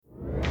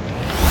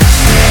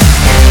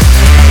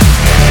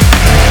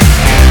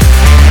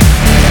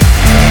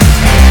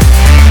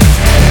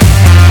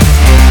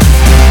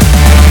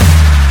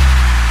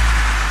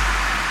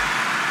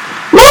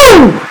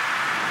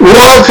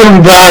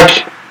welcome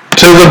back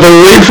to the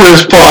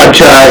Believers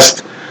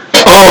podcast.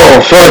 Oh,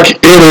 fuck,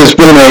 it has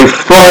been a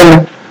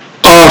fun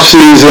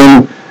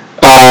off-season.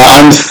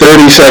 I'm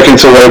 30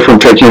 seconds away from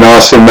picking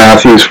Austin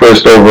Matthews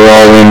first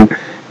overall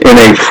in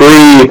a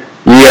free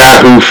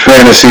Yahoo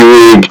Fantasy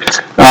League.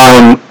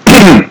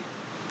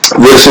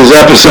 This is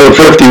episode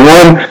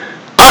 51.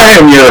 I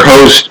am your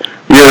host,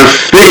 your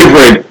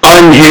favorite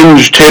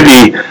unhinged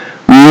hippie,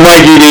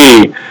 Mikey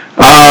D.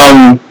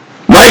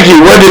 Mikey,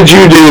 what did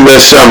you do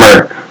this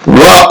summer?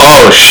 Well,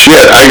 oh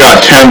shit, I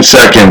got 10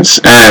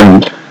 seconds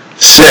and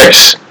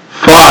 6,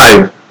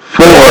 5,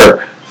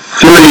 4,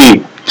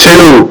 3,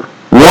 2,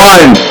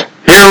 1.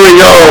 Here we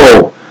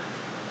go.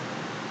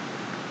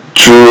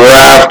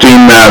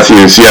 Drafting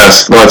Matthews.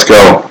 Yes, let's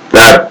go.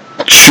 That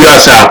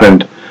just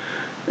happened.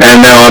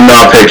 And now I'm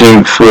not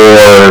picking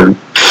for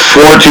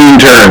 14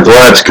 turns.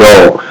 Let's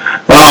go.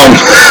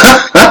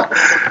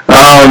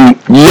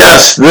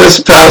 Yes, this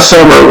past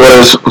summer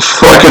was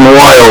fucking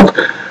wild.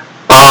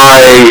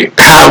 I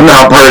have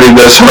not partied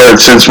this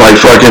hard since my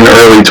fucking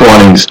early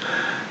 20s.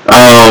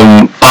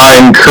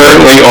 I'm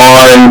currently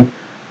on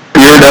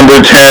beer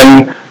number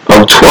 10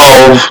 of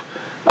 12.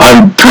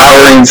 I'm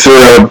powering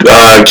through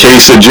a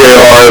case of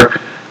JR.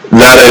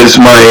 That is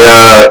my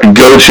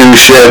go-to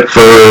shit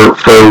for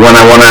when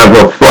I want to have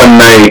a fun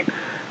night.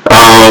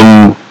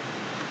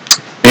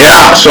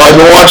 Yeah, so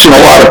I've been watching a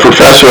lot of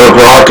Professor of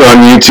Rock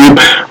on YouTube.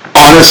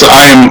 Honestly,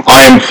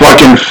 I am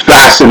fucking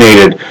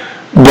fascinated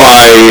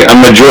by a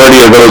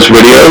majority of those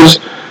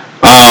videos.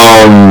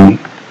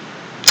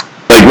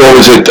 Like, what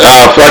was it?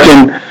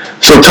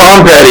 So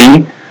Tom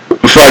Petty,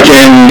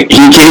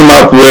 he came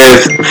up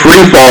with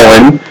Free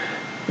Fallin'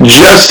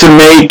 just to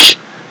make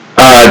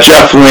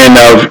Jeff Lynne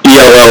of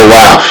ELO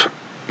laugh.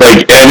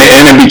 Like,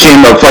 and it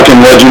became a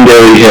fucking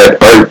legendary hit.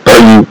 Are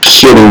you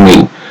kidding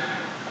me?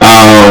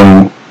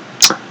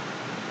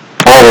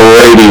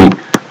 Alrighty.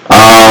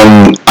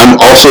 I'm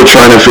also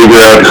trying to figure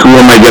out who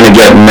am I going to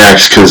get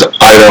next, because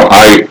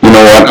you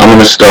know what, I'm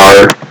going to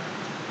star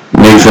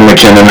Nathan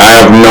McKinnon. I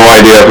have no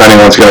idea if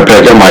anyone's going to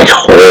pick him. I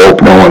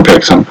hope no one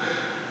picks him.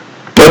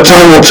 But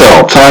time will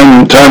tell.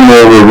 Time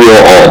will reveal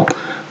all.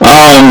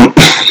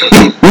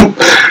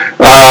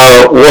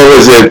 What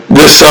was it?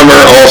 This summer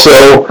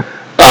also,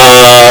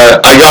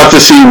 I got to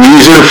see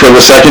Weezer for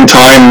the second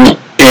time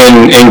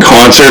in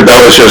concert.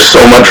 That was just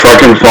so much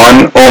fucking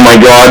fun. Oh my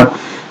god.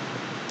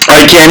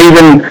 I can't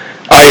even,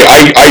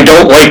 I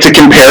don't like to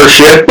compare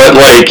shit, but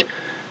like,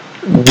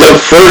 the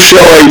first show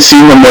I'd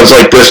seen them was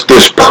like this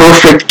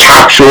perfect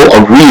capsule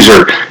of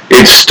Weezer.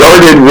 It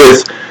started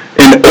with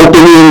an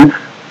opening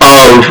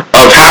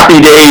of Happy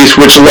Days,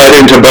 which led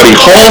into Buddy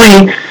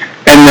Holly,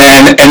 and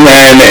then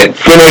it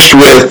finished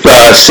with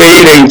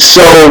Say It Ain't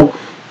So,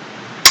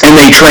 and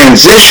they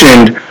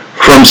transitioned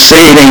from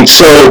Say It Ain't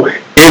So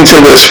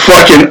into this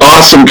fucking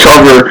awesome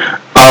cover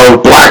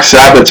of Black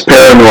Sabbath's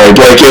Paranoid.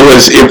 Like,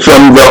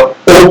 from the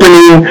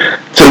opening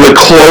to the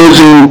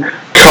closing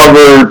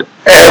covered,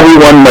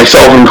 everyone,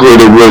 myself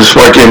included, was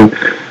fucking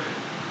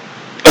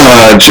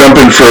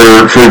jumping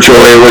for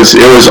joy.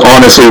 It was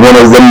honestly one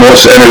of the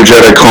most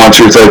energetic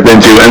concerts I've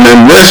been to. And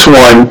then this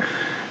one,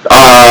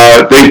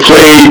 they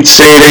played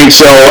Say It Ain't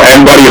So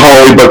and Buddy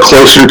Holly, but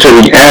closer to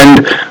the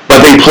end.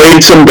 But they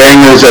played some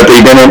bangers that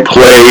they didn't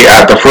play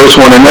at the first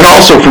one. And then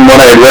also, from what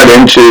I had read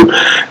into,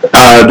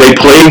 they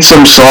played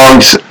some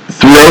songs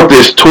throughout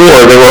this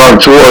tour. They were on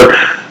tour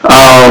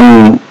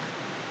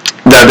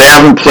that they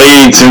haven't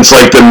played since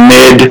like the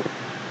late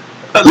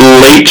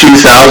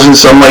 2000s,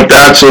 something like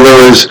that. So there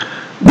was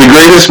The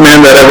Greatest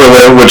Man That Ever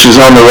Lived, which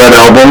is on the Red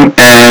Album,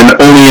 and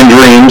Only in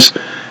Dreams.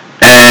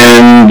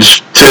 And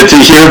to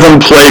hear them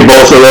play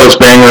both of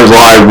those bangers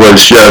live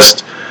was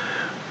just,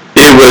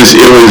 it was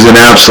an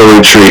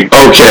absolute treat.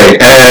 Okay,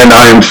 and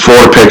I'm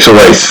 3 picks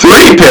away,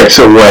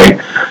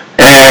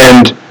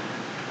 and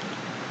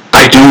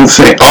I don't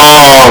think,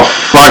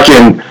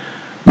 fucking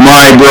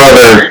my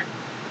brother,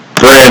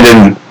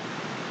 Brandon,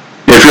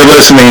 if you're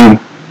listening,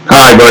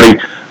 hi buddy,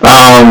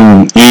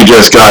 you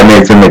just got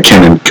Nathan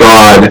McKinnon.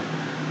 God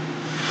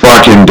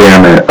fucking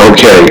damn it.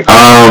 Okay,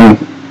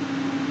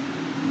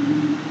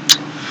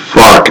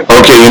 fuck.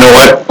 Okay, you know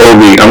what?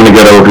 Obi. I'm gonna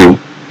get Obi.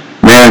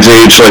 Man's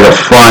aged like a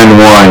fine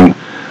wine.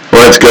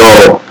 Let's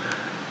go.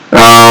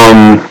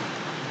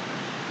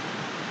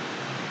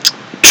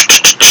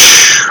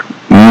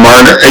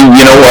 Marner.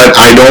 You know what?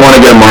 I don't want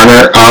to get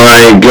Marner.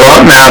 I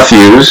got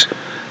Matthews.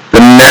 The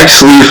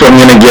next leaf I'm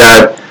gonna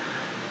get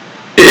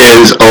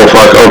is, oh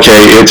fuck.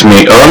 Okay, it's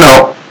me. Oh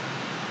no.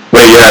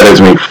 Wait, yeah, it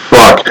is me.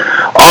 Fuck.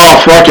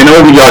 Oh, fucking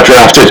Obi got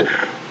drafted.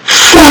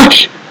 Fuck.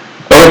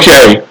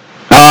 Okay.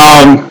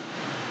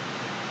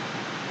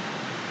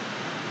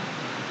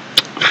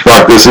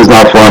 Fuck, this is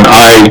not fun.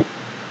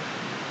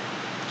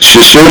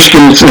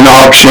 Shishkin an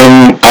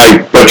option.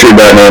 I butchered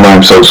that name,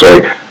 I'm so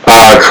sorry.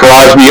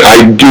 Crosby,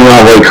 I do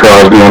not like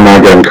Crosby. I'm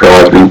not getting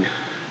Crosby.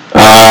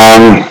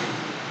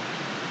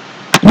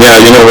 Yeah,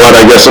 you know what?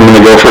 I guess I'm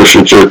gonna go for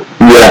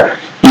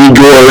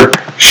Igor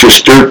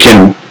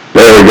Shesterkin.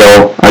 There we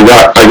go. I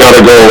got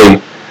a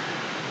goalie.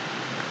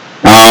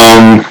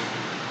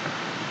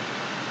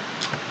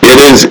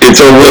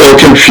 it's a little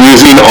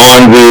confusing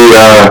on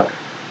the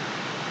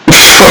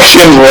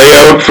fucking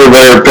layout for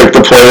their pick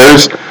the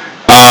players.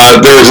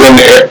 There's a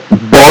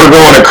bar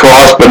going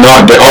across, but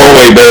not. Oh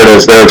wait, there it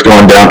is. There it's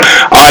going down.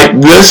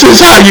 This is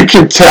how you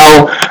can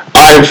tell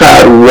I've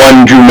had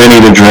one too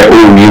many to drink.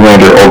 Ooh,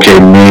 Nylander. Okay,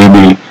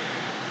 maybe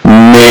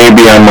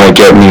I might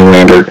get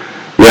Nylander.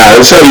 Yeah,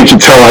 that's how you can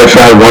tell I've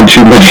had one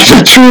too many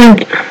to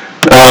drink.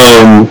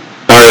 Alright,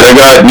 I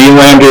got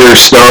Nylander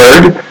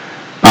starred.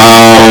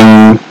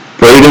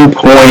 Braden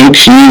Point,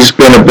 he's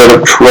been a bit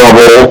of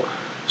trouble,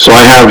 so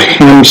I have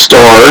him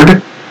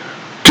starred.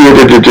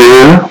 Let's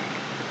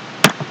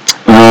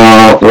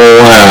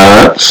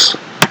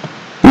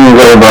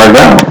go back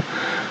down.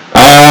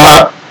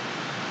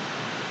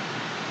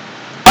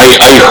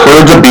 I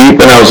heard the beep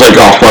and I was like,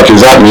 oh fuck,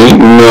 is that me?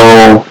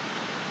 No.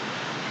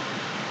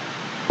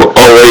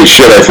 Oh wait,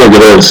 shit, I think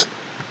it is.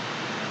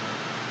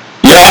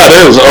 Yeah, it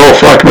is. Oh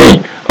fuck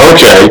me.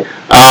 Okay.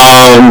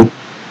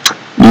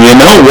 You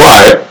know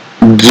what?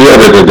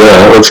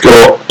 Let's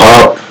go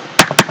up.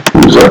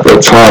 Who's at the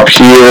top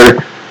here?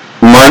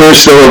 Mine are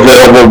still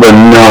available, but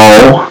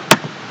no.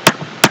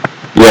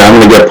 Yeah, I'm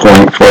gonna get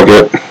Point. Fuck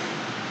it.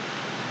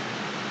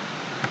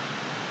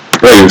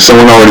 Wait,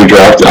 someone already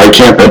drafted? I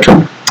can't pick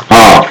him.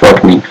 Ah,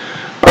 fuck me.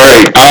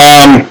 Alright,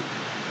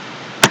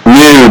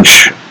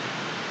 Nuge.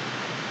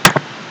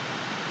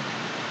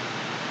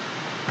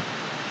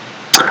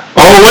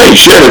 Oh wait,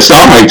 shit, it's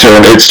not my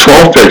turn. It's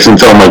 12 picks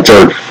until my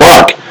turn.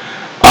 Fuck.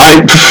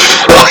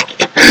 Fuck.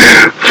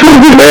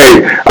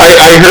 Hey,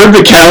 I heard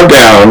the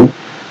countdown,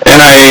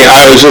 and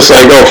I was just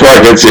like, oh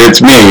fuck,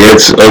 it's me.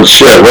 It's, oh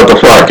shit, what the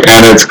fuck?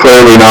 And it's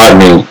clearly not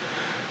me.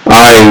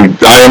 I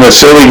am a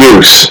silly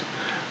goose.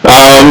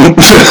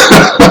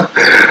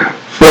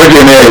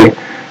 Fucking A.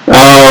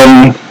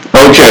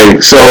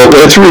 Okay, so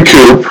let's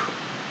recoup.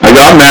 I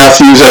got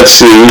Matthews at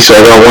C, so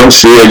I got one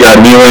C. I got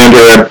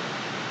Nylander at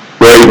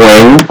right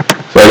wing,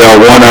 so I got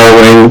one R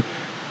wing,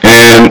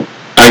 and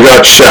I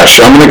got Sesh.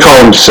 I'm going to call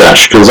him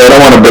Sesh, because I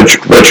don't want to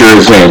butcher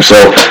his name. So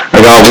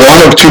I got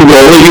one of two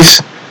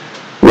goalies,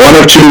 one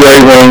of two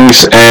right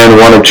wings,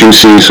 and one of two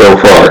C so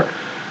far.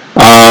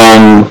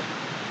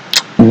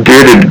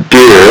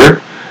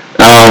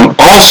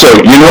 Also,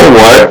 you know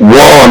what?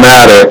 While I'm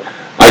at it,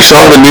 I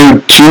saw the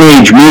new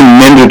Teenage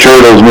Mutant Ninja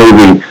Turtles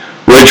movie,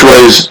 which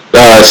was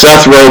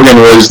Seth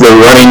Rogen was the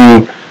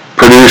running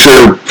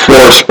producer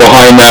force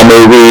behind that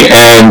movie,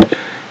 and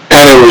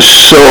it was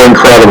so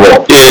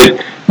incredible.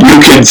 You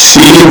could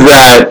see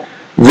that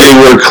they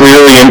were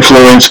clearly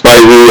influenced by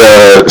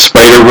the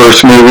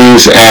Spider-Verse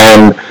movies,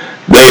 and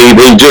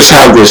they just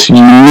have this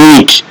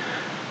unique,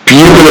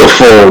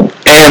 beautiful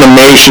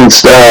animation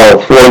style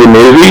for the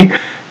movie,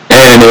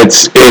 and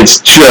it's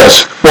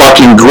just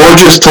fucking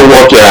gorgeous to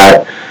look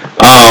at.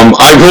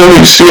 I've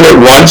only seen it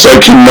once. I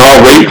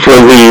cannot wait for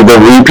the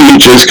repeat,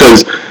 just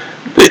because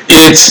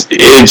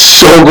it's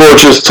so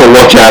gorgeous to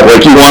look at.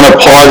 Like, you want to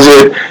pause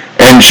it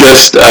and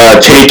just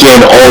take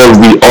in all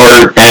of the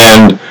art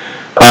and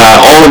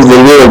all of the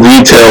little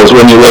details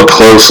when you look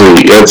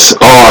closely. It's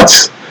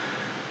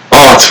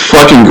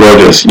fucking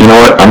gorgeous. You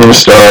know what? I'm going to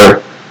star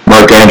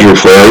Marc-Andre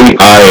Fleury.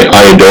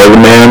 I adore the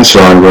man,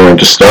 so I'm going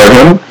to star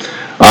him.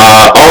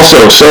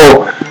 Also,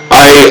 so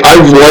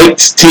I've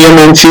liked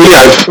TMNT.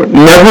 I've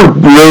never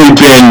really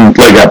been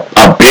like a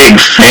big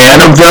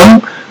fan of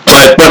them,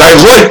 but I've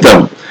liked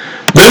them.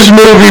 This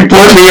movie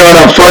put me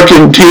on a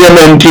fucking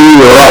TMNT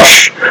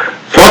rush.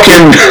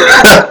 Fucking,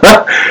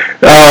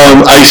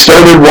 I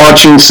started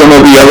watching some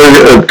of the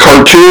other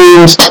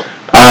cartoons.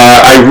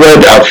 I've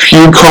read a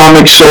few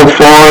comics so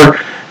far,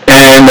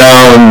 and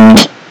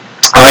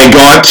I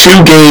got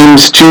two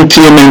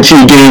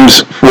TMNT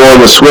games for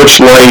the Switch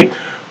Lite,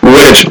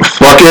 which,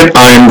 fuck it,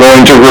 I'm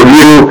going to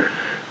review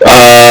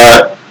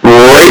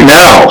right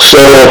now. So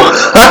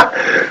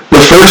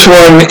the first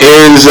one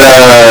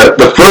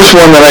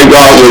that I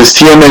got was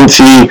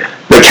TMNT,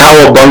 the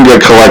Cowabunga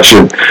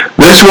collection.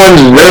 This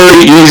one's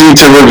very easy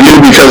to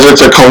review because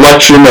it's a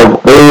collection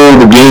of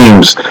old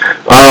games.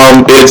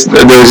 There's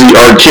the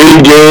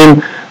arcade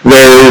game.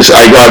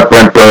 I got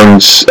Brent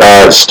Burns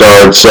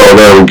starred, so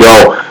there we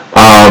go.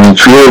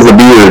 Fear of the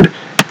Beard.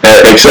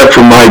 Except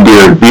for my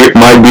beard.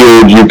 My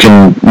beard you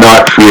can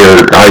not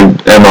fear. I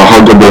am a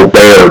huggable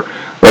bear.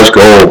 Let's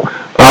go.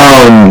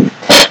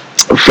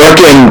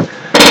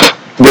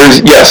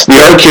 There's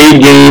the arcade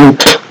game,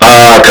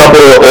 a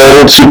couple of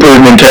old Super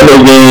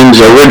Nintendo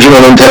games,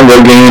 original Nintendo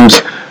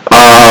games.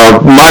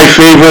 My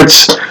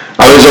favorites,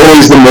 I was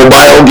always the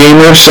mobile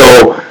gamer,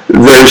 so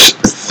there's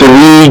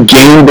 3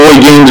 Game Boy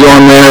games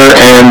on there,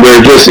 and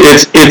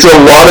it's a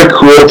lot of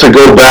cool to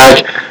go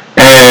back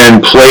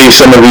and play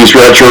some of these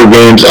retro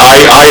games.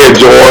 I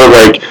adore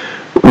like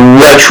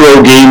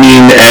retro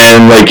gaming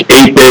and like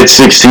 8-bit,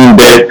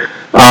 16-bit.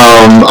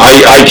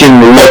 I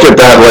can look at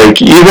that,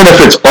 like, even if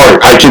it's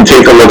art, I can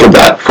take a look at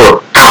that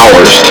for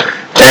hours.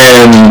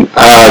 And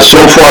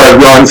so far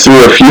I've gone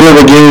through a few of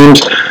the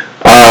games.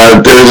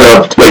 There's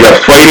a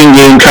fighting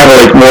game, kind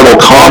of like Mortal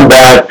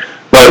Kombat,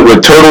 but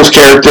with Turtles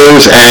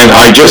characters, and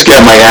I just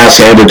get my ass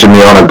handed to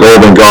me on a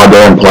golden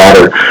goddamn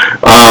platter.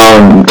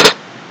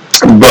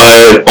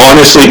 But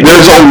honestly,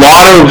 there's a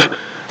lot of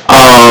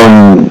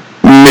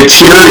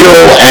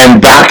material and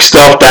back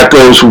stuff that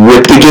goes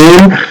with the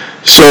game.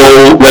 So,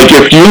 like,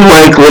 if you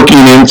like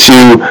looking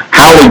into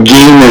how a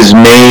game is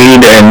made,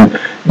 and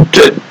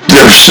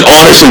there's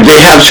honestly, they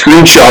have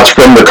screenshots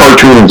from the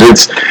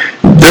cartoons.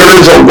 There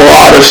is a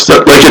lot of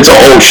stuff. Like, it's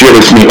oh shit,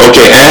 it's me.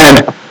 Okay,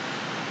 and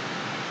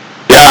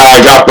yeah,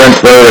 I got Brent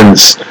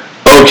Burns.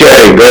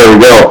 Okay, there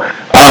we go.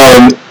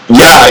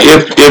 Yeah,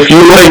 if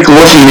you like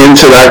looking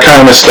into that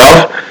kind of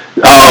stuff,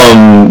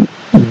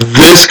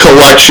 this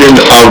collection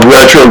of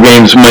retro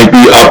games might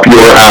be up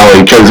your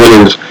alley, because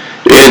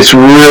it's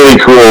really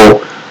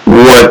cool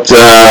what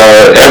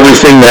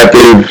everything that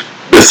they've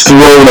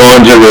thrown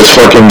onto this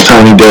fucking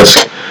tiny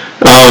disc.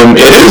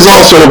 It is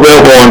also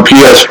available on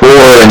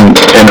PS4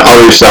 and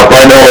other stuff.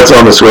 I know it's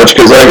on the Switch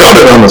because I got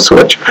it on the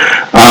Switch.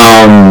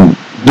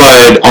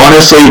 But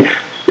honestly,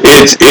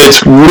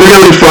 it's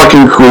really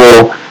fucking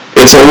cool.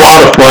 It's a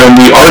lot of fun.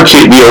 The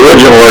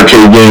original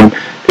arcade game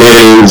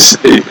is,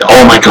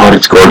 oh my god,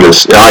 it's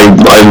gorgeous. I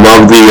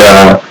love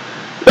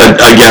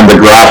again, the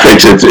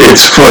graphics.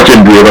 It's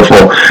fucking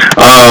beautiful.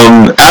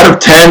 Out of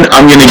 10,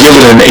 I'm gonna give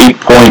it an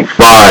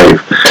 8.5.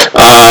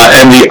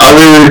 And the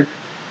other,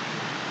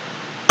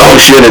 oh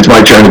shit, it's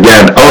my turn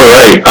again. All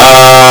right,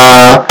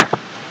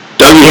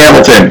 Dougie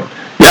Hamilton.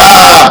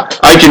 Yeah,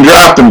 I can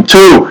draft him.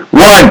 2,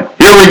 1,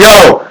 here we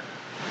go.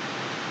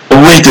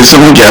 Oh wait, did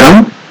someone get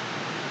him?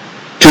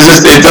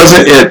 Because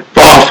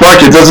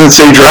it doesn't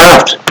say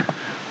draft.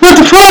 What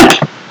the fuck?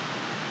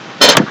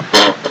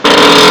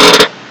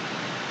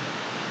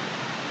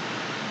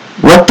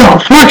 What the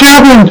fuck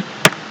happened?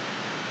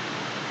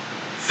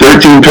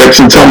 13 picks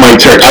until my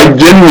turn. I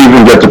didn't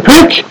even get the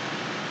pick.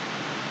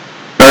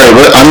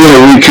 Alright, I'm going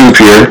to recoup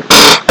here.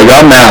 I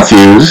got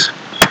Matthews.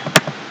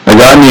 I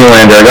got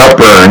Nylander. I got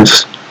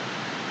Burns.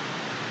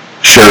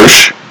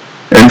 Schersh.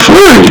 And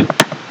Fleury.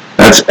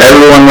 That's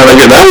everyone that I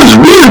get. That was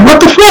weird.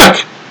 What the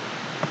fuck?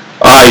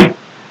 I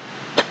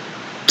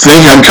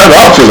think I'm cut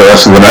off for the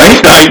rest of the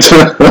night.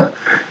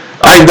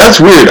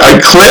 That's weird.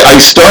 I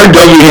started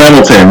Dougie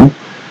Hamilton,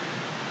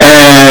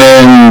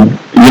 and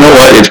you know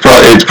what? It's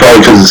probably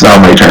because it's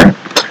not my turn.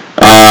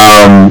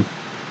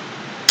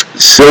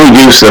 Silly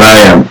goose that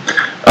I am.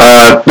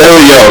 There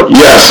we go.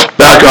 Yes,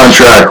 back on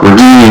track.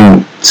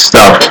 Reviewing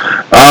stuff.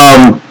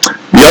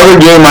 The other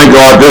game I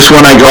got, this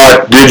one I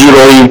got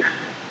digitally.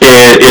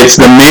 It's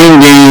the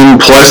main game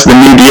plus the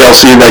new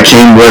DLC that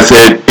came with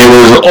it. It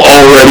was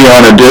already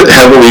on a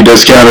heavily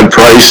discounted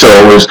price, so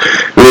it was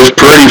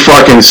pretty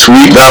fucking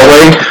sweet that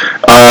way.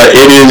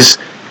 It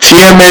is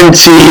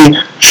TMNT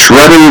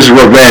Shredder's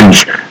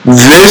Revenge.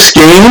 This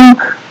game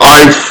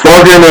I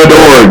fucking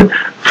adored.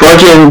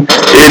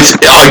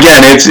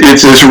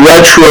 It's this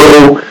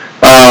retro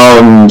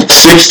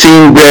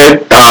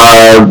 16-bit.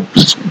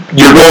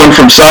 You're going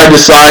from side to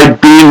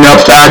side, beating up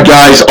bad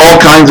guys, all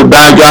kinds of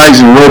bad guys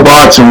and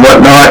robots and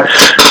whatnot.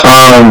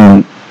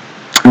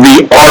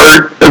 The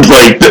art,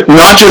 like,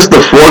 not just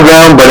the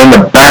foreground, but in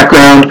the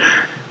background,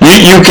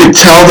 you could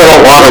tell that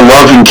a lot of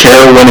love and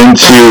care went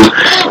into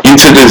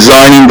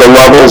designing the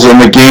levels in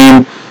the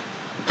game.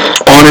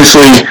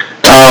 Honestly,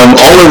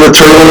 all of the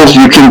turtles,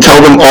 you can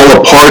tell them all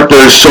apart.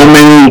 There's so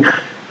many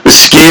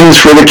skins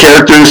for the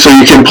characters, so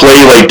you can play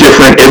like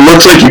different. It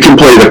looks like you can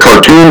play the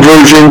cartoon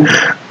version.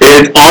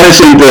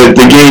 Honestly,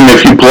 the game,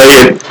 if you play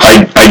it,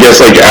 I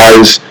guess like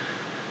as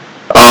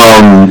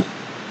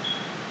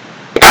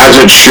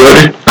it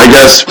should, I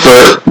guess,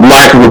 for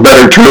lack of a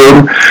better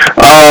term.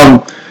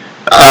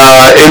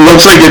 It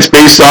looks like it's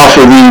based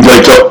off of the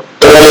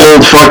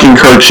old fucking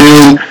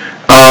cartoon.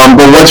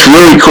 But what's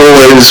really cool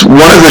is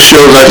one of the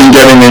shows I've been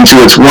getting into.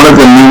 It's one of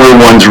the newer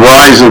ones,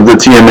 Rise of the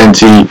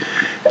TMNT.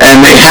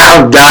 And they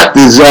have that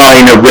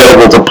design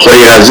available to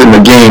play as in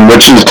the game,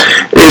 which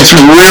it's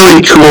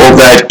really cool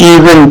that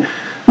even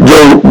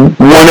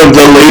one of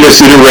the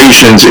latest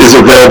iterations is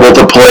available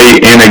to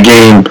play in a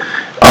game.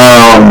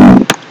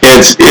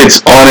 It's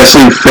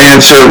honestly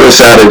fan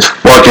service at its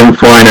fucking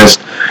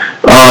finest.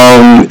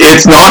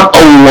 It's not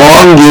a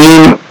long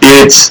game.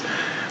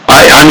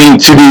 I mean,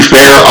 to be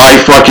fair, I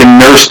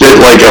fucking nursed it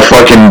like a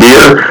fucking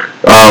deer.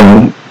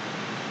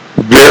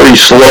 Very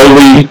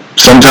slowly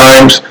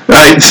sometimes.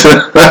 I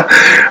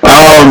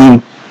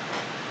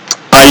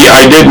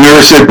did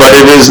nurse it, but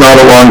it is not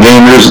a long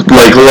game. There's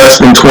like less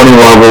than 20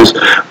 levels,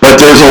 but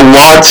there's a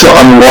lot to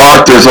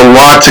unlock. There's a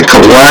lot to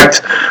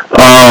collect.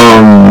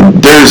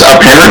 There's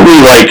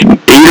apparently like 8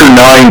 or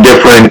 9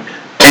 different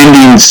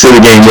endings to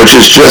the game, which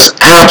is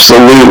just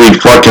absolutely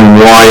fucking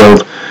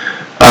wild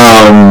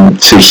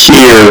to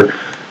hear.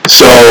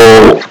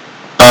 So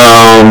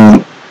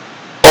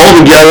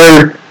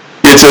altogether,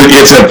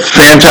 it's a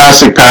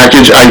fantastic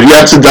package. I've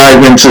yet to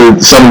dive into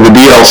some of the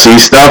DLC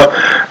stuff.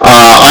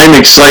 I'm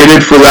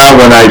excited for that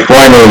when I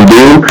finally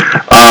do.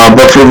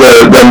 But for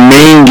the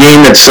main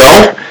game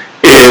itself,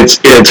 it's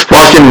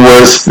fucking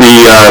worth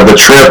the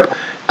trip.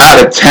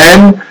 Out of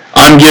 10,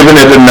 I'm giving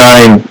it a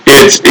 9.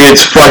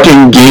 It's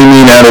fucking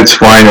gaming at its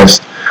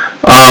finest.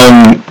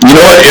 You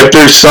know what? If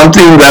there's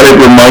something that it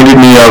reminded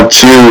me of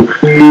too,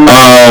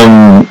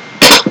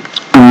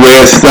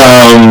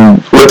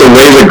 with the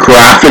way the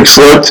graphics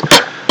looked,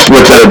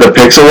 with the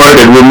pixel art,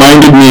 it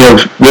reminded me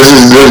of this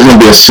is going to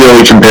be a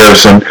silly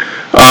comparison.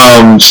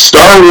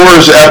 Star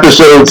Wars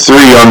Episode 3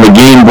 on the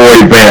Game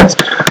Boy Advance.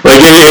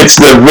 Like it's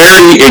the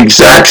very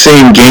exact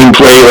same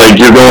gameplay. Like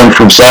you're going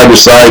from side to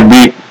side,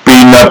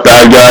 beating up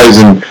bad guys,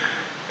 and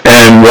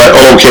what?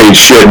 Okay,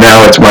 shit.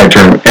 Now it's my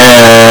turn.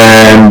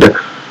 And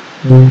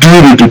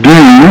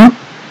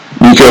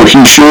Nico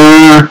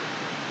Heischer,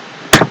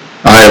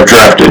 I have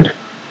drafted.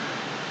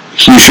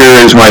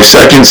 Heischer is my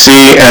second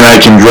C, and I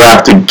can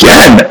draft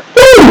again.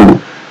 Ooh!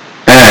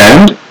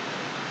 And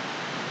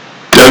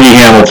Dougie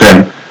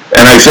Hamilton.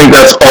 And I think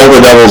that's all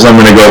the Devils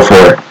I'm going to go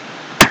for.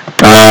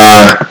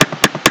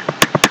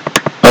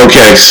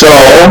 Okay, so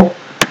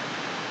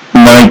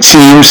my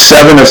team,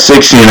 7 of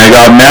 16. I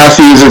got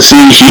Matthews at C,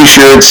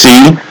 Heischer at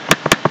C,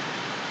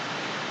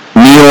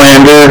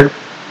 Nylander,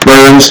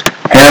 Burns,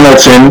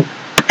 Hamilton,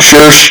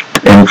 Schurz,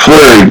 and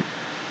Fleury.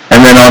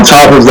 And then on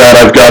top of that,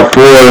 I've got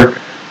 4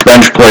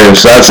 bench players.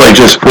 So that's like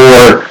just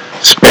 4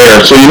 spare.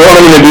 So you know what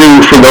I'm going to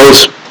do for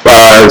those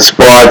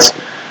spots?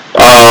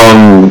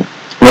 I'm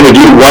going to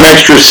do 1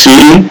 extra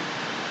C,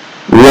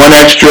 1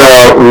 extra,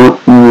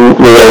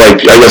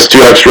 like I guess 2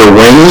 extra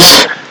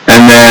wings,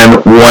 and then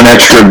 1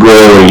 extra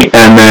goalie.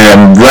 And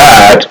then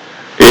that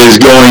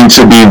is going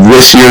to be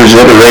this year's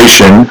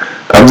iteration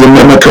of the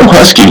Mimico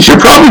Huskies.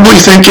 You're probably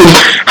thinking,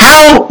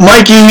 how,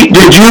 Mikey,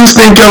 did you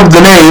think of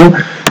the name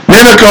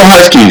Mimico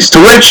Huskies?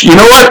 To which, you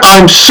know what,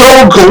 I'm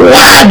so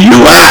glad you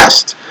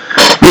asked.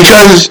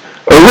 Because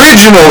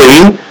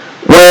originally,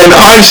 when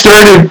I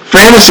started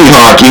fantasy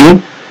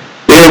hockey,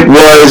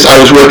 I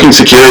was working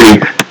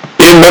security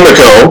in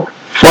Mimico.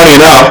 Funny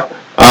enough,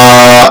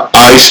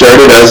 I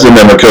started as the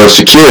Mimico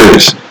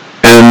Secures.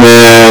 And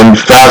then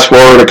fast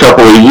forward a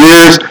couple of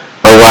years,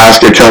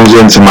 Alaska comes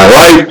into my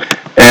life,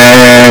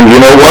 and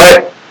you know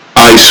what?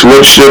 I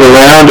switched it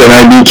around and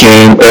I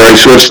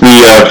switched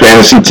the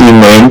fantasy team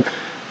name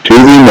to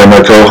the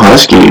Mimico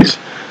Huskies.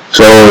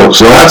 So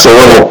that's a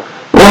little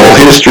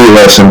history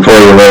lesson for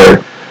you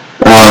there.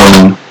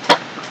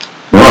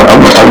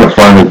 I'm going to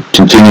finally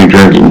continue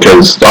drinking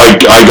because I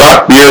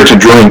got beer to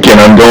drink and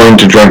I'm going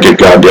to drink it,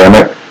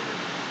 goddammit.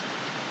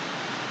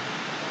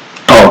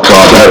 Oh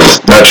god,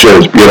 that shit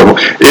is beautiful.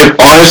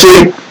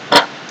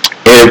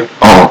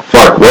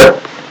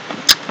 What?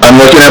 I'm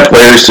looking at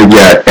players to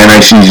get and I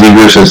see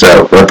Zegers is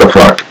out. What the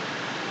fuck?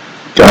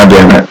 God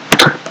damn it.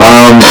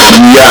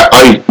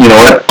 You know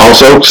what?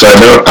 Also, side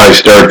note, I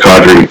started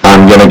Kadri.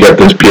 I'm gonna get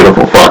this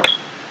beautiful fuck.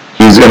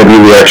 He's gonna be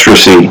the extra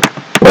C.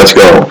 Let's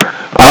go.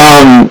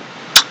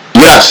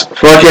 Yes,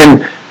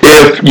 fucking,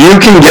 if you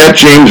can get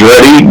James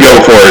ready,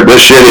 go for it.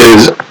 This shit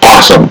is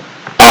awesome.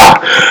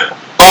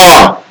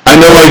 I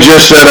know I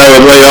just said I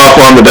would lay off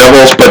on the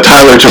Devils, but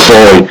Tyler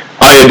Toffoli,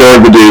 I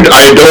adored the dude.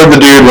 I adored the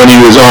dude when he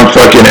was on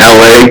fucking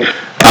LA.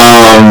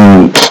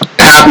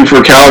 Happy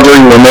for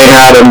Calgary when they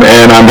had him,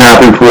 and I'm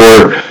happy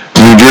for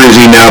New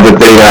Jersey now that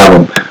they have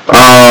him.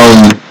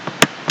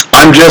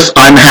 I'm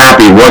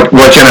happy.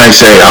 What can I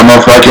say? I'm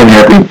a fucking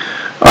hippie.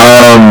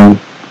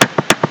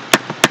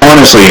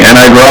 Honestly, and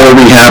I'd rather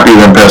be happy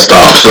than pissed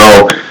off.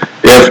 So,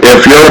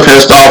 if you're a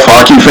pissed off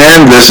hockey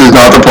fan, this is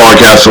not the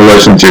podcast to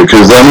listen to,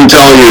 because let me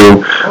tell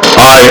you,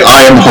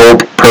 I am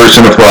hope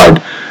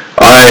personified.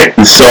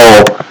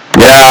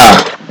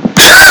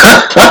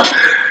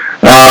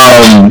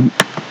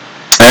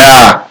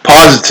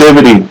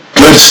 Positivity,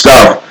 good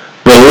stuff,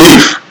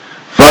 belief,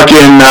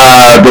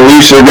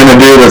 beliefs are gonna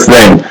do the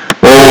thing.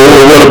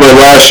 Well, what about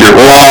last year?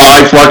 Well,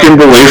 I fucking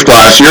believed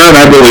last year, and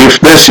I believe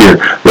this year.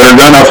 They're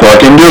gonna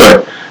fucking do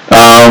it.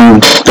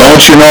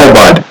 Don't you know,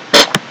 bud?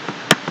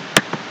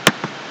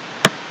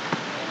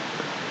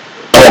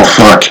 Oh,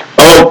 fuck.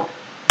 Oh,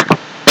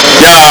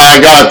 yeah, I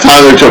got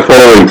Tyler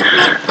Toffoli.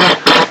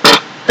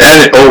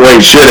 And,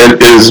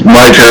 it is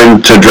my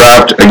turn to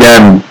draft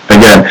again. You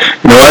know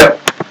what?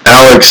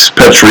 Alex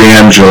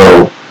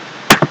Pietrangelo.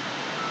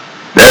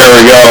 There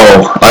we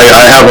go. I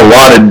have a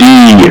lot of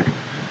D.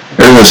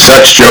 There's a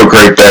sex joke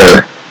right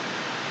there.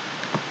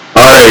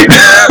 Alright.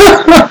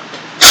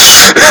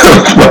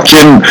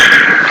 Fucking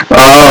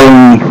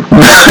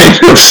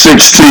 9 of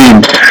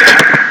 16.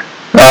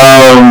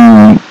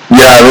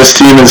 This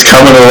team is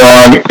coming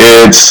along.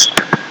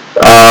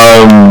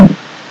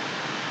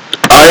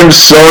 I'm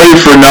sorry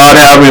for not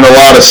having a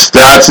lot of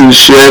stats and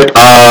shit.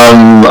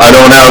 I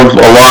don't have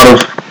a lot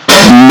of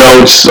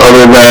notes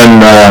other than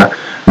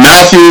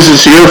Matthews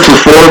is here for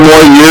 4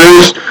 more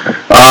years.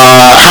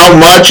 How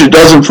much? It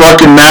doesn't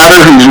fucking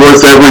matter. He's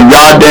worth every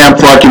goddamn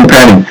fucking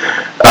penny.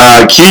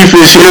 Keefe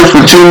is here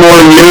for 2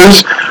 more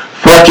years.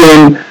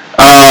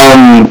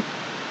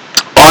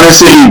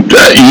 Honestly,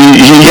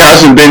 he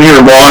hasn't been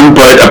here long,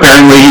 but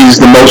apparently he's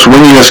the most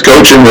winningest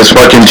coach in this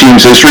fucking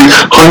team's history.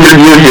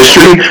 100-year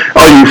history?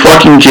 Are you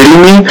fucking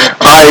kidding me?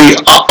 I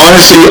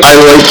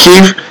like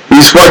Keefe. He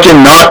he's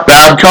fucking not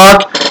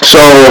Babcock,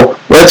 so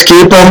let's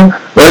keep him.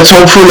 Let's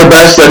hope for the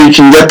best that he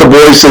can get the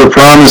boys to the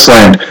promised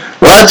land.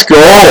 Let's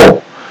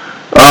go.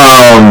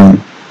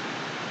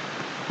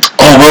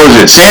 What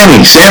was it?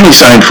 Sammy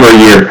signed for a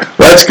year.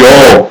 Let's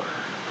go.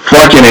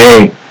 Fucking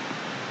A.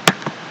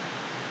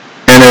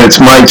 And then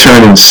it's my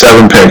turn in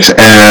 7 picks,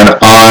 and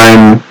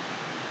I'm...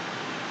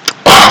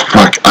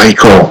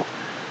 Eichel.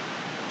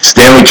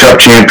 Stanley Cup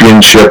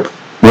Championship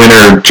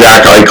winner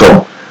Jack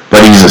Eichel,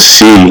 but he's a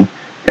C,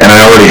 and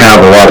I already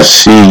have a lot of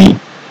C.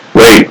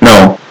 Wait,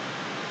 no.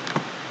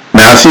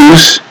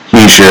 Matthews,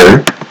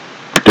 Heischer,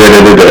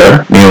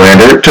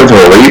 Nylander,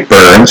 Toffoli,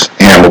 Burns,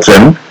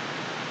 Hamilton,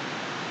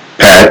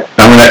 Pet.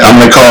 I'm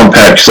gonna call him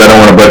Pet because I don't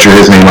want to butcher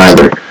his name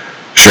either.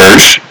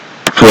 Scherz,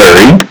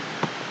 Fleury.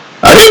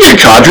 I didn't get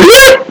Kadri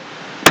yet.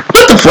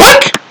 What the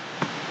fuck?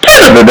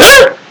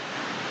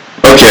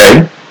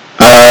 Okay.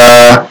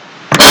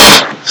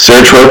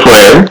 Search for a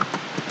player.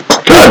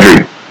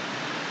 Kadri.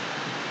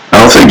 I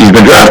don't think he's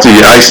been drafted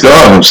yet. I still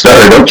have him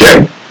started.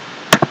 Okay.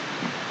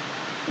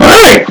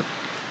 Alright.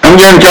 I'm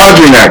getting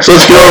Kadri next.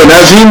 Let's go.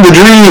 Nazem the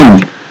Dream.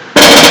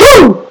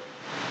 Woo!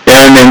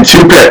 And then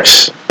 2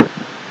 picks.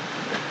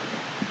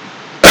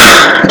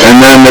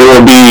 And then there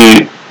will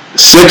be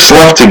 6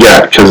 left to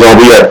get because I'll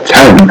be at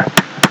 10.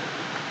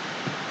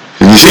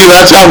 You see,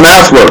 that's how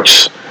math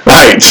works.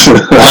 Right.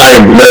 I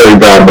am very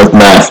bad with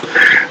math.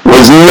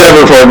 Was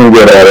never fucking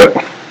good at it.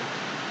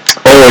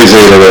 Always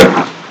hated it.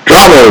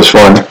 Drama was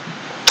fun.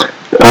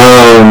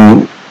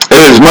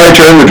 It is my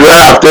turn to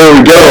draft. There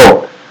we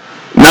go.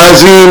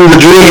 Nazem the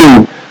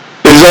Dream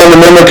is on the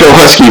Mimico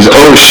Huskies.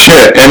 Oh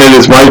shit. And it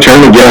is my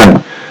turn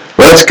again.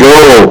 Let's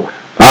go.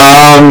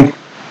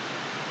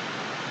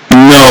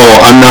 No,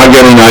 I'm not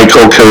getting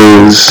Eichel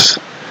because...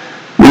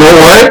 You know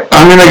what?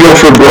 I'm going to go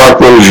for Brock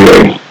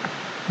Beaujeu.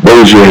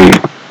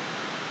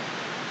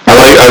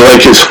 I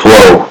like his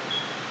flow.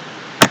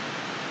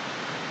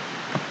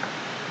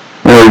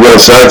 There we go.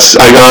 So I'm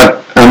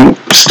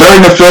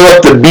starting to fill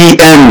up the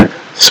BN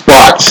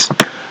spots.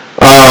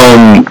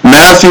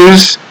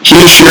 Matthews,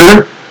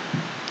 Heischer,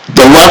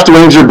 the left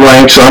wings are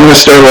blank, so I'm going to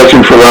start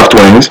looking for left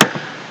wings.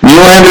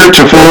 Nylander,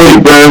 Toffoli,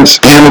 Burns,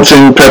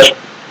 Hamilton, Pet,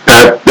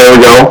 there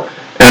we go.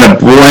 And a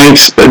blank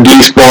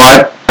D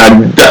spot.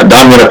 I'm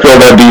going to fill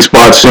that D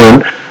spot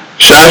soon.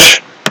 Shesh,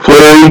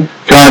 Fleury,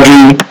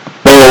 Kadri,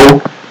 O,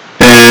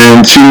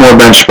 and 2 more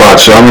bench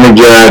spots. So I'm going to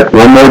get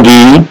 1 more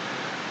D, 1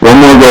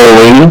 more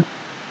goalie.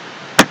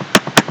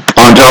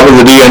 On top of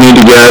the D I need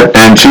to get,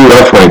 and 2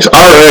 left wings.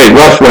 Alright,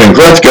 left wings,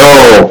 let's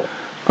go.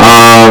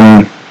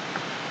 10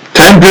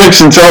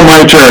 picks until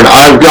my turn.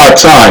 I've got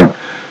time.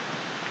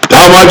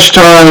 How much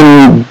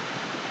time?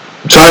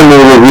 Time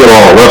will reveal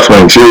all. Left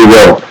wings, here we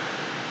go.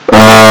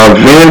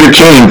 Vander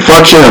Kane,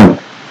 fuck him.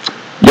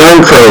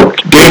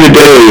 Youngcroak, day to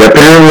day.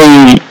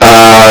 Apparently,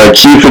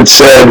 Keith had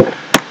said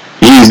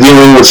he's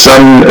dealing with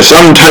some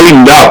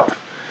tightened up.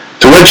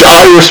 To which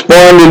I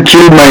responded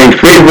to my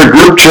favorite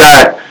group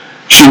chat,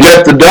 should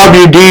get the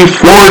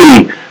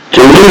WD-40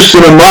 to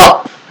loosen him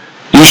up.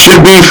 He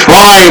should be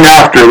fine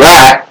after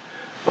that.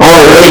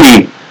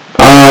 Alrighty.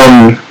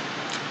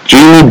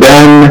 Jamie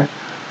Benn.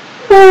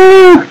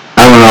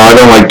 I don't know. I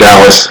don't like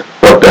Dallas.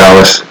 Fuck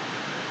Dallas.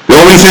 The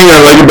only thing I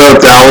like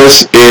about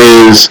Dallas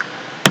is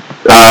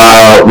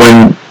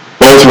when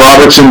both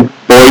Robertson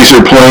boys are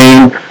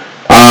playing,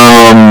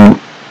 and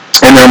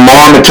their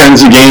mom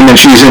attends the game and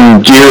she's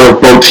in gear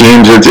of both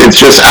teams. It's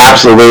just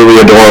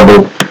absolutely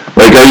adorable.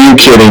 Like, are you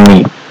kidding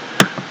me?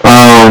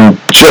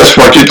 Just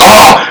fucking...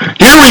 Oh!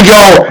 Here we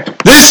go!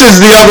 This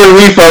is the other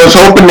leaf I was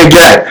hoping to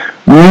get.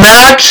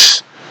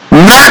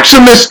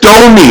 Maximus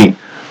Domi.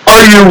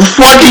 Are you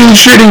fucking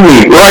shitting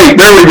me? Right,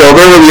 there we go.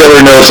 There were the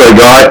other notes I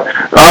got.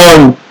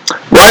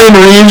 Ryan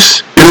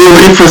Reeves is a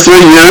Leaf for 3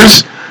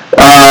 years.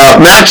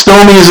 Max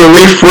Domi is a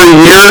Leaf for a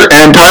year,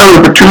 and Tyler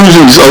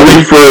Bertuzzi is a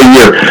Leaf for a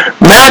year.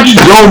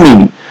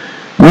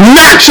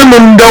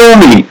 Maximum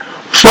Domi.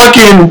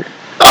 Fucking...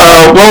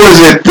 what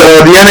was it?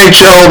 The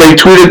NHL, they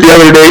tweeted the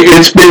other day,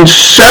 it's been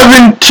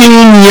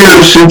 17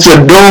 years since a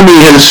Domi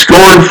has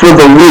scored for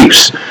the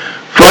Leafs.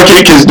 Fuck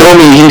it, because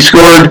Domi, he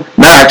scored,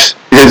 Max,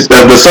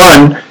 the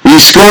son, he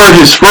scored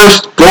his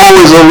first goal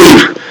as a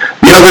Leaf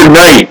the other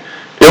night.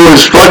 It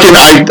was fucking,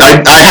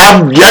 I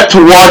have yet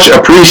to watch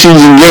a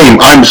preseason game.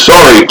 I'm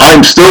sorry,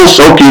 I'm still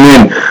soaking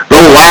in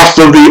the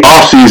last of the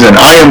offseason.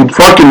 I am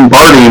fucking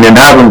partying and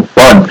having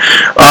fun.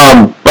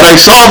 But I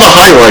saw the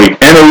highlight,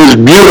 and it was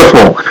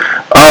beautiful.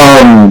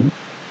 I'm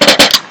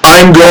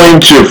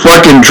going to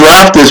fucking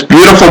draft this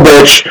beautiful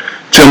bitch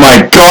to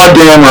my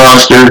goddamn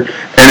roster,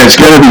 and it's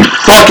going to be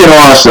fucking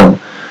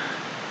awesome.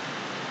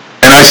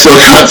 And I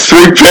still got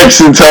 3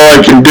 picks until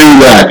I can do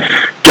that.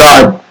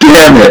 God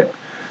damn it.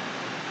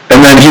 And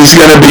then he's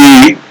going to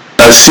be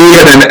a C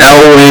and an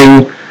L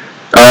wing.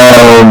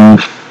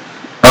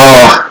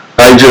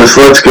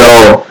 Let's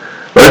go.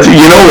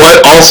 You know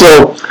what?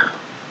 Also,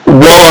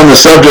 while on the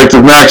subject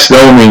of Max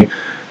Domi,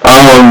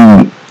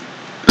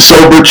 so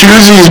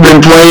Bertuzzi's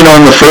been playing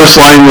on the first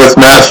line with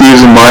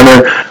Matthews and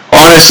Marner.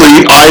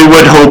 Honestly, I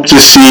would hope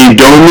to see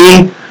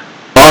Domi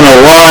on a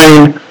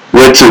line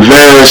with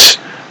Tavares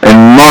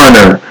and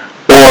Marner,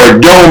 or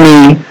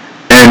Domi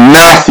and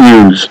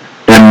Matthews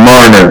and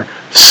Marner.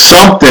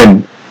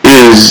 Something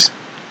is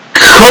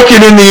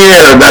cooking in the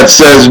air that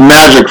says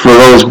magic for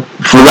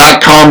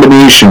that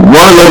combination.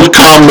 One of those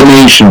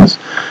combinations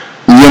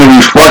is going to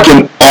be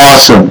fucking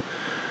awesome.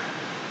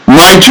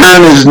 My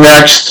turn is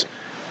next.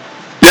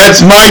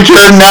 It's my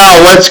turn now.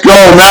 Let's go.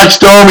 Max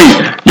Domi.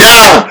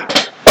 Yeah.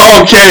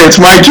 Okay,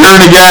 it's my turn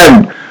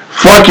again.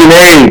 Fucking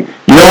A.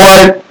 You know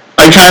what?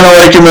 I kind of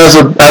like him as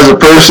a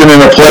person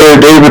and a player,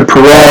 David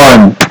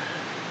Perron.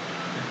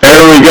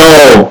 There we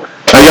go.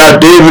 I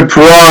got David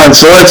Perron.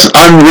 So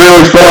I'm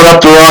really filling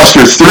up the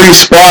roster. 3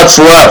 spots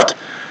left.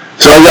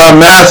 So I got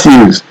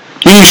Matthews,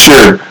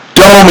 Escher,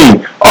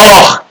 Domi.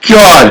 Oh,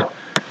 God.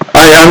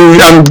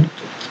 I'm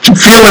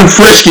feeling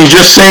frisky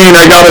just saying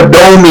I got a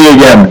Domi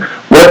again.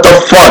 What the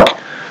fuck?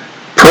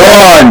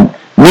 Perron,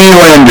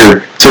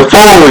 Nylander,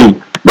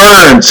 Toffoli,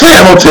 Burns,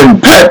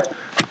 Hamilton, Pet,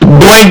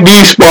 blank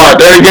D spot.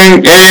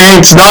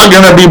 It's not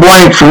going to be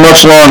blank for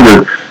much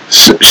longer.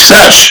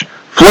 Sesh,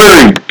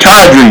 Fleury,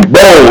 Kadri,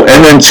 Bo,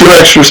 and then 2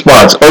 extra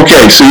spots.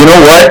 Okay, so you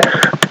know what?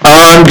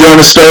 I'm going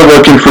to start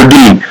looking for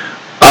D.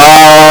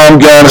 I'm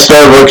going to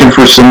start looking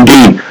for some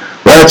D.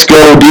 Let's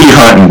go D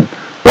hunting.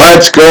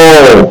 Let's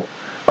go.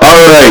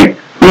 All right.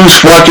 Who's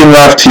fucking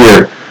left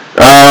here?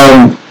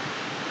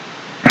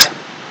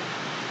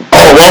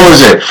 What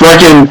was it?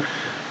 Fucking,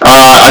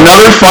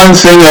 another fun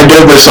thing I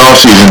did this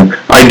offseason.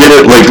 I did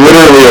it like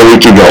literally a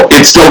week ago.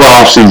 It's still the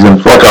offseason.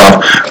 Fuck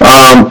off.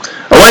 I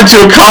went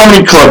to a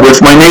comedy club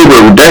with my neighbor,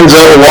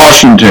 Denzel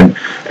Washington,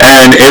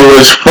 and it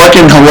was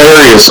fucking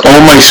hilarious. Oh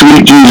my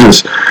sweet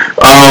Jesus.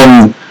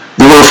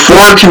 There were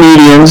 4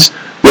 comedians.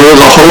 There was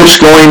a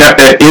host going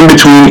in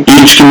between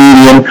each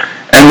comedian,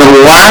 and the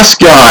last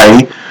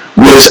guy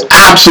was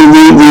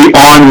absolutely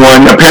on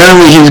one.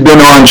 Apparently he's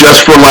been on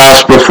Just for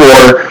Laughs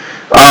before.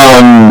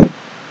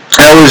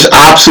 It was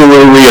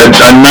absolutely a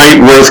night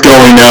worth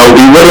going out.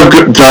 We would have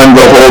done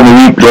the whole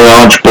meet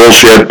launch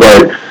bullshit,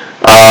 but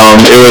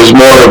it was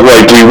more of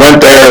like we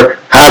went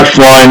there, had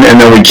fun, and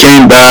then we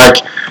came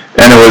back,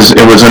 and it was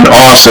an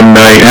awesome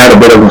night. Had a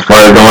bit of a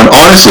fire going.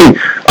 Honestly,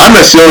 I'm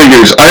a silly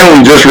goose. I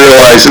only just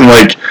realized in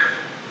like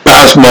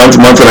past month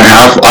and a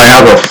half, I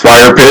have a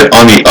fire pit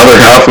on the other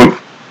half of.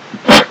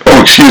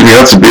 Oh, excuse me,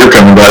 that's a beer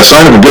coming by.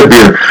 Sign of a good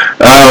beer.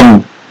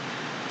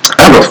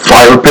 I have a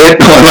fire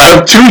pit. I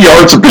have 2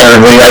 yards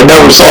apparently. I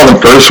never saw the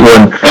first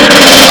one.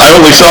 I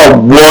only saw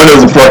one of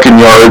the fucking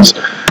yards.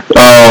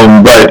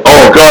 But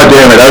oh god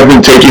damn it, I've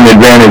been taking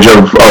advantage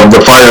of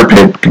the fire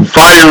pit.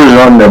 Fires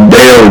on the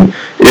daily.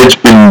 It's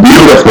been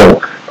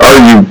beautiful. Are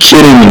you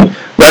kidding me?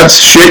 That's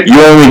shit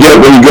you only get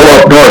when you go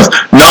up north.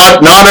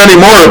 Not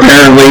anymore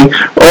apparently.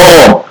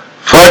 Oh,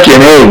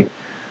 fucking A.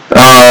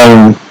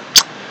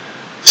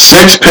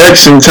 6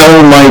 picks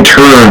until my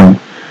turn.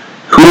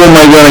 Who am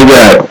I gonna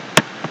get?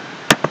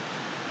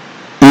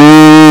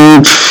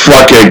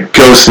 Fuck it.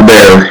 Ghost the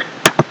bear.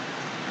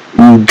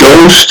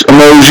 Ghost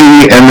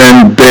emoji and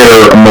then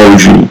bear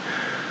emoji.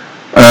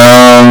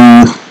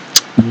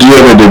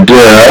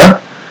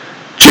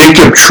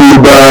 Jacob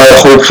Trouba.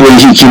 Hopefully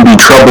he can be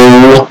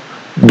trouble.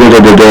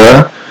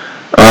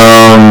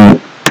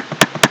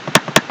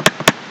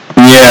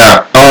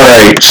 Yeah.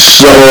 Alright.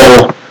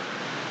 So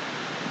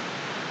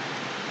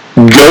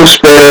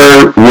Ghost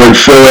Bear would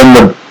fill in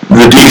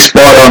the D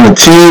spot on the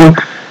team,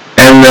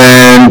 and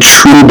then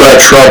Trouba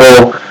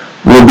Trouble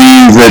will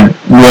be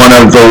one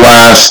of the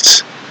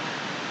last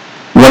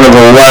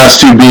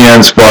 2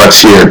 BN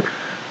spots here.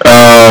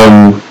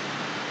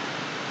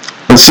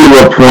 Let's see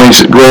what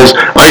points, goals.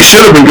 I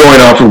should have been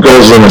going off of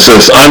goals and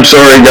assists. I'm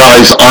sorry,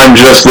 guys. I'm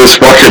just this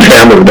fucking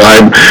hammered.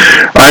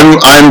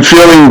 I'm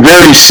feeling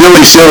very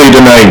silly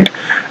tonight.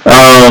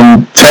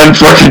 10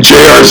 fucking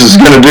JRs is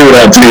gonna do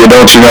that to you,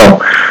 don't you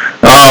know?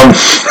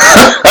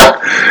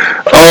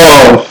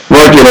 Oh,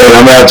 fucking it.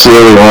 I'm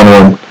absolutely on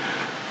one.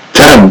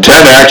 10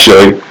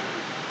 actually.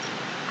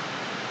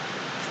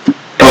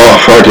 Oh,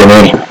 fucking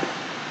A.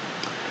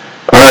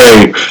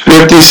 Alright,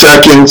 50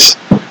 seconds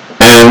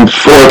and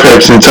 4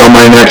 picks until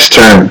my next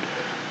turn.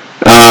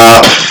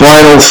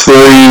 Final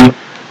 3.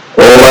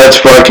 Let's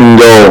fucking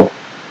go.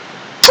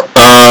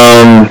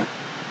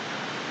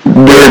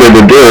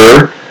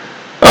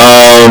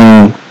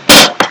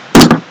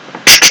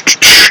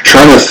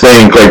 Trying to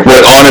think, like,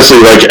 what,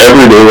 honestly, like,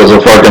 every day was a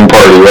fucking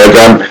party. Like,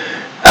 I'm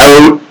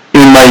out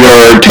in my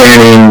yard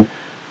tanning,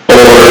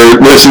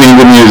 or listening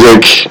to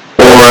music,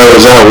 or I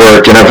was at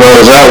work. And if I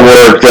was at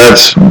work,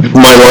 that's,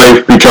 my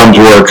life becomes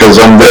work,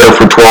 because I'm there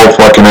for 12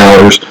 fucking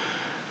hours.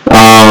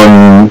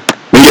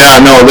 But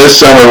yeah, no, this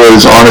summer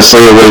was,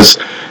 honestly,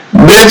 it's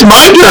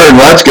my turn,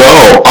 let's go.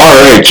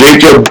 Alright,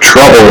 Jacob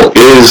Trouble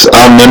is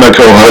a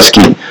Mimico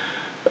Husky.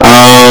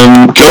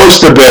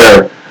 Ghost the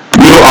Bear,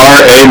 you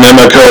are a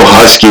Mimico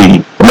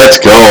Husky. Let's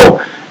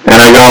go. And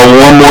I got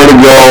one more to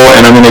go,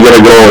 and I'm going to get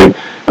a goalie.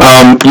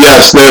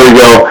 Yes, there we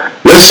go.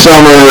 This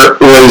summer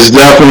was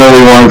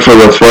definitely one for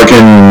the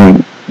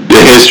fucking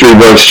history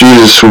books.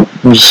 Jesus,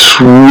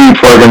 sweet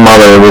fucking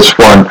mother, it was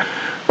fun.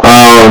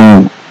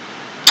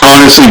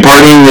 Honestly,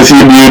 partying with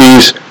you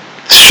beauties.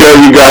 Show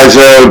you guys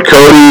out.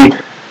 Cody,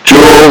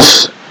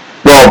 Jules.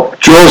 Well,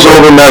 Jules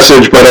over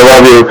message, but I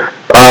love you.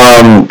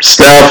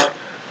 Steph,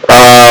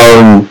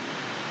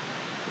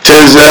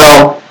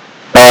 Tisdale,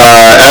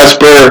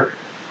 Esper.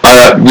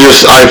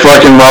 I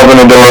fucking love and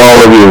adore all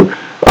of you.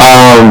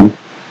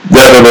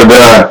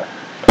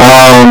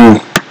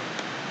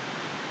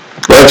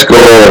 Let's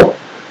go.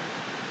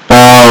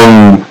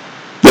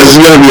 This is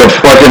gonna be a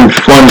fucking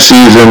fun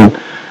season,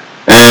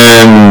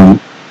 and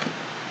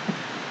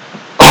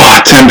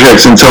 10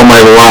 picks until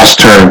my last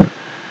turn.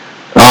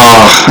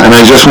 And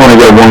I just want to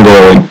get one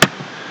goalie.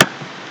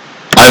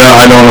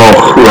 I don't know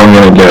who I'm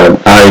gonna get.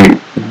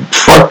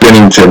 Fuck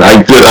Bennington.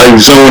 I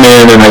zone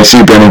in and I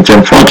see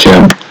Bennington. Fuck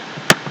him.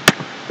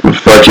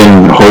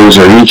 Fucking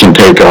hoser. He can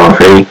take off.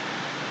 Hey,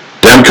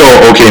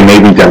 Demko. Okay,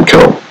 maybe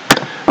Demko.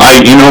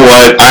 You know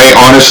what? I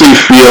honestly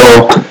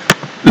feel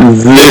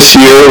this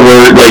year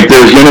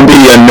there's gonna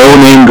be a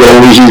no-name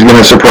goalie. He's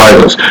gonna surprise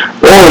us.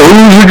 Oh,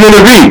 who's he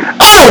gonna be?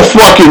 I don't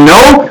fucking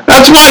know.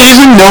 That's why he's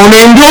a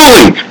no-name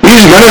goalie.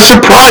 He's gonna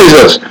surprise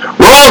us.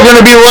 We're all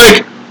gonna be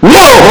like,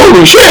 whoa,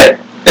 holy shit.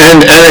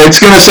 And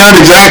it's gonna sound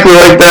exactly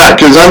like that,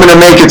 because I'm gonna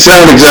make it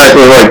sound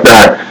exactly like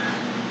that.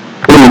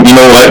 Ooh, you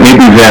know what?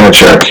 Maybe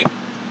Vanacek.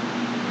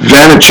 You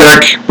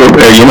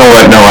know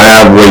what? No, I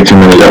have way too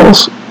many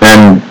devils.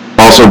 And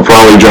also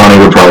probably Johnny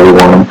would probably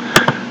want him.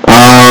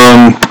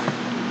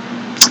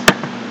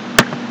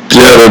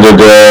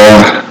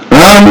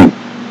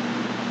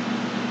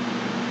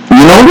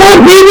 You know what?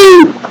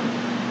 Maybe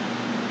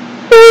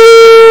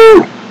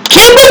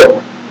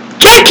Campbell.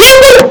 Jack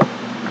Campbell.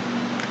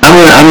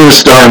 I'm gonna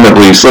start him at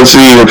least. Let's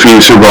see if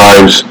he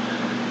survives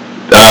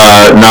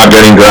not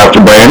getting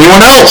drafted by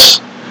anyone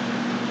else.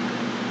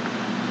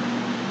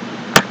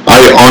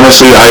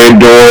 I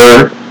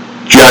adore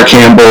Jack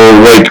Campbell,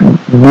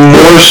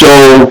 more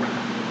so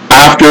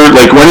after,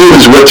 when he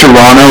was with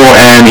Toronto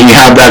and he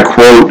had that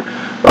quote,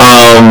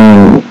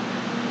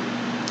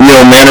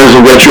 manners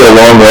will get you a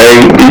long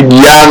way.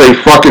 Yeah, they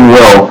fucking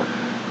will.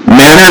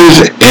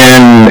 Manners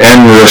and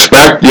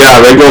respect, yeah,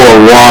 they go a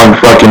long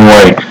fucking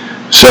way.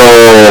 So,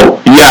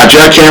 yeah,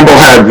 Jack Campbell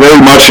had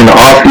very much an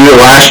off year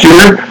last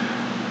year,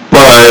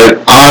 but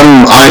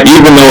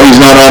even though he's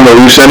not on the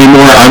Leafs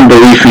anymore, I'm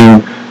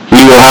believing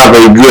he will have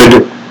a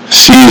good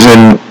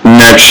season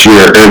next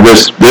year, or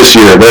this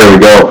year. There we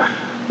go.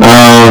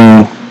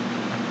 1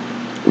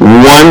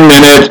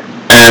 minute,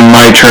 and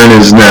my turn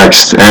is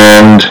next,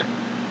 and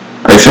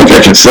I think I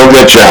can still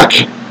get Jack.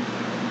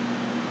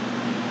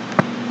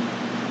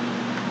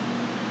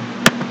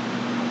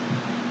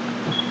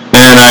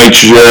 And I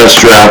just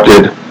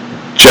drafted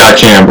Jack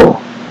Campbell.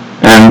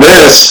 And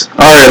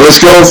alright, let's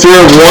go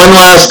through it one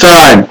last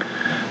time.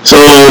 So,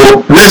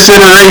 this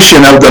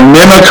iteration of the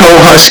Mimico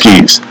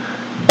Huskies,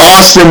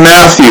 Austin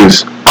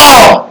Matthews,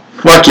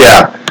 fuck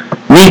yeah,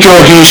 Nico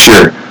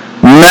Hischier,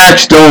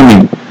 Max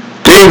Domi,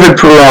 David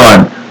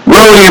Perron,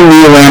 William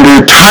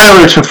Nylander,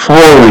 Tyler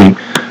Toffoli,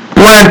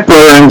 Brent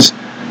Burns,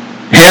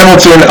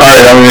 Hamilton,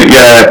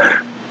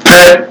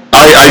 Pet,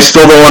 I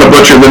still don't want to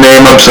butcher the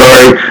name, I'm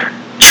sorry,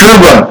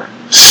 Truba,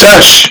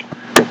 Sesh,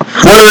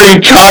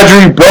 Fleury,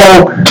 Kadri,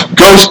 Bo,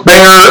 Ghost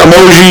Bear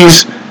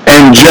emojis,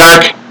 and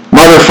Jack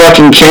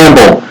motherfucking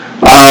Campbell.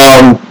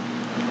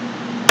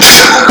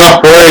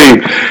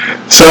 Alright,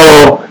 so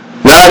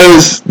that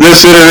is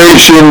this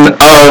iteration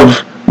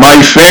of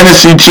my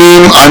fantasy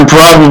team. I'm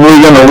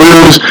probably going to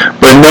lose,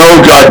 but no,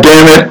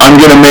 goddammit, I'm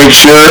going to make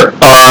sure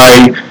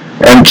I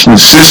am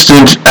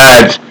consistent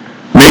at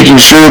making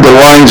sure the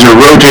lines are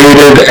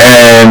rotated,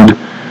 and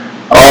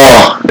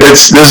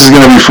this is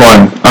going to be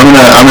fun. I'm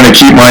gonna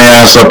keep my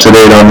ass up to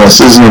date on this.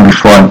 This is going to be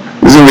fun.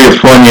 This is going to be a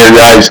fun year,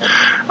 guys.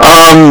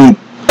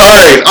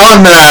 Alright,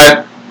 on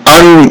that,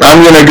 I'm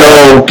going to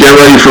go get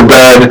ready for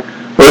bed,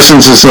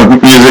 listen to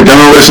some music. I'm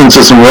going to listen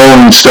to some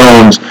Rolling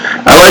Stones.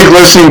 I like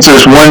listening to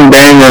this one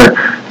banger.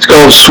 It's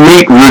called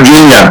Sweet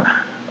Virginia.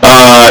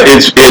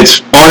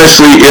 It's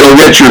honestly, it'll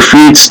get your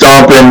feet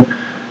stomping.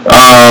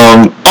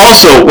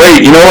 Also,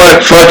 wait, you know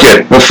what? Fuck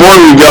it. Before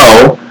we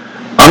go,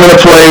 I'm going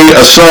to play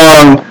a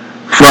song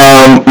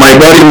from my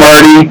buddy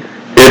Marty.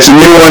 It's a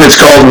new one. It's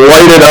called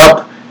Light It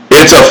Up.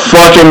 It's a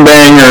fucking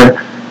banger.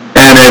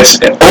 And it's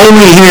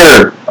only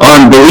here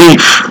on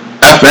Belief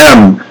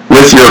FM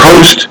with your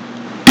host,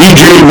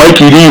 DJ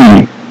Mikey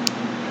D.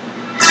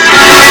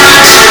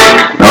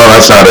 No,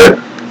 that's not it.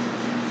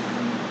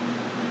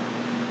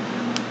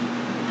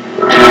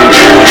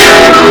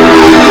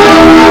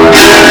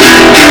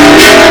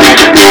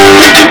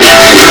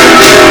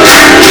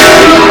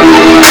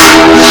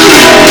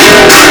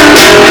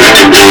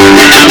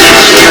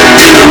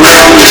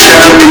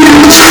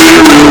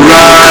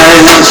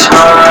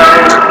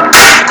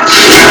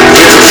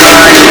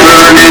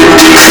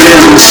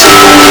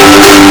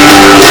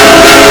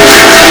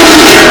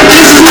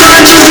 This is not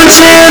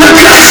just a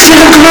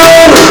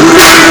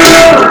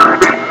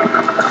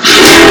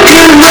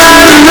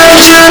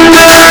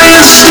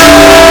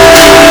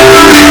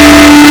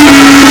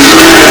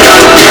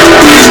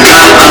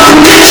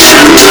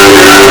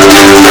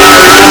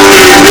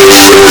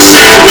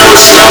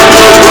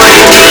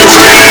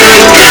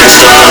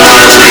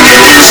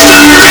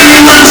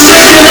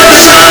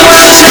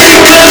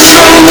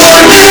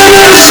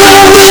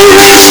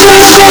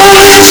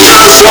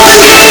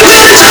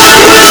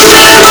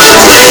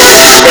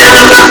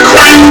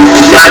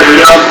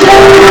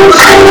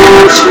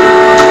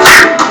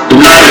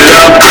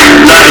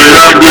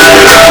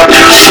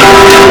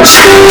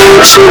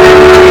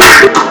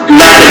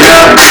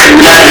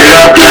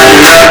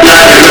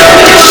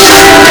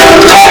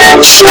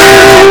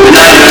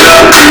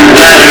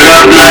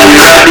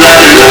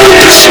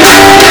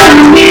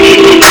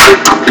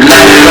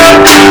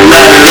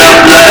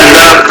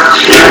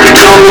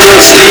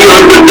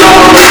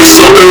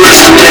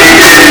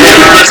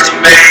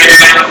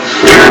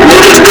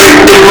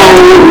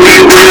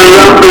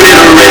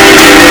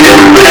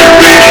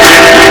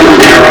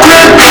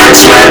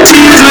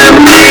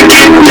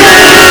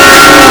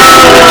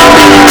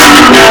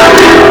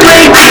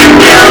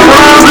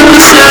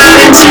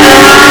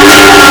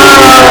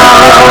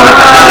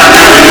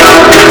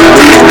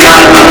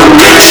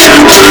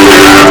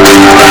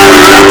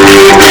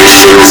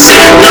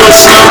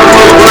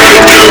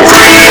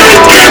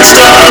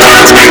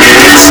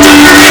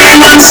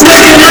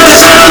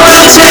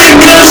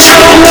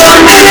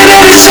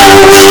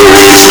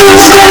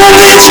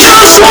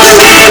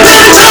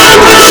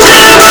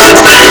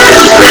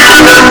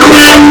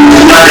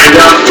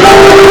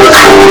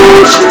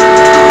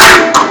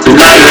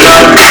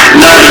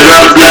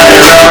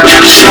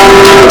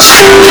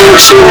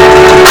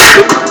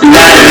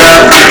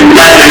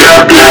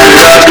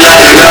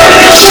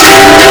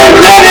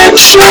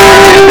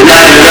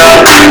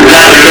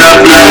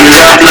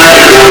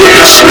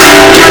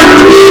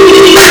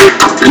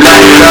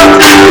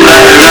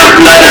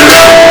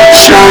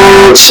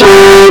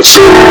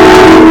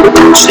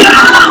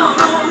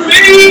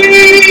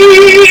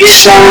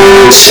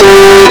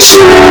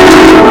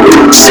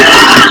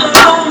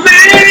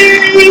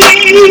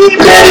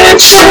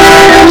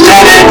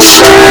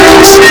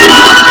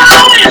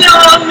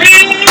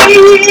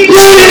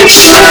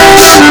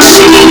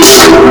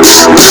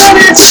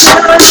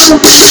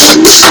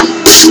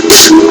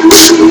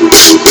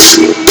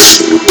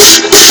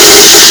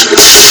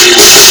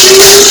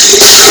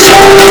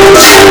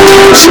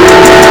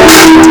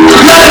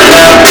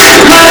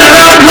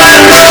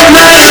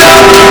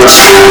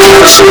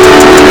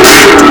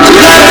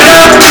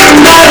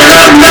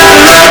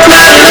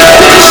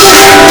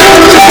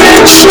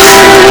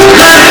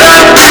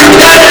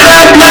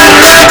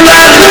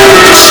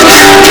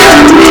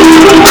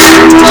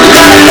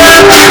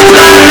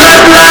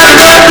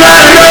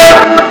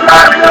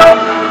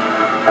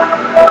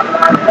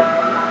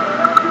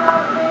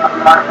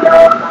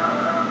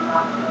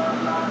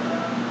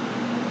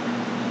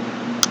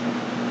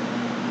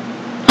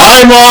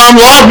Hi, Mom.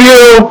 Love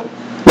you.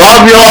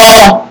 Love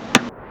y'all.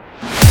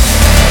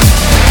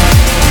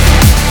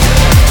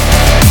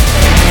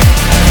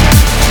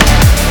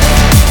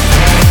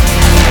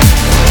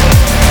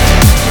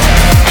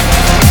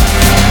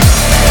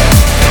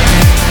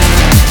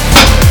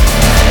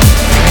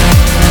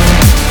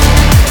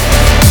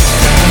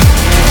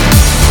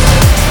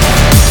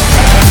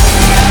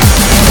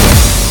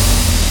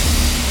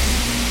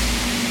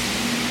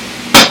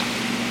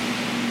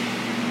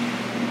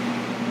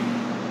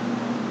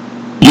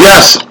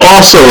 Yes,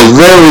 also,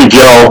 there we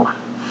go.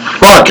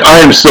 Fuck, I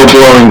am still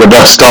blowing the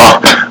dust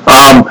off.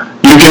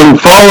 You can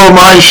follow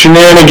my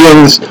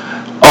shenanigans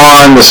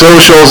on the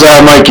socials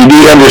at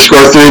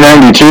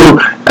MikeyD_392,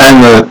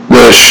 and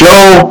the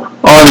show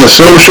on the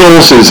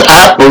socials is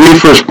at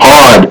Beliefers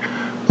Pod.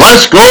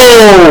 Let's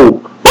go!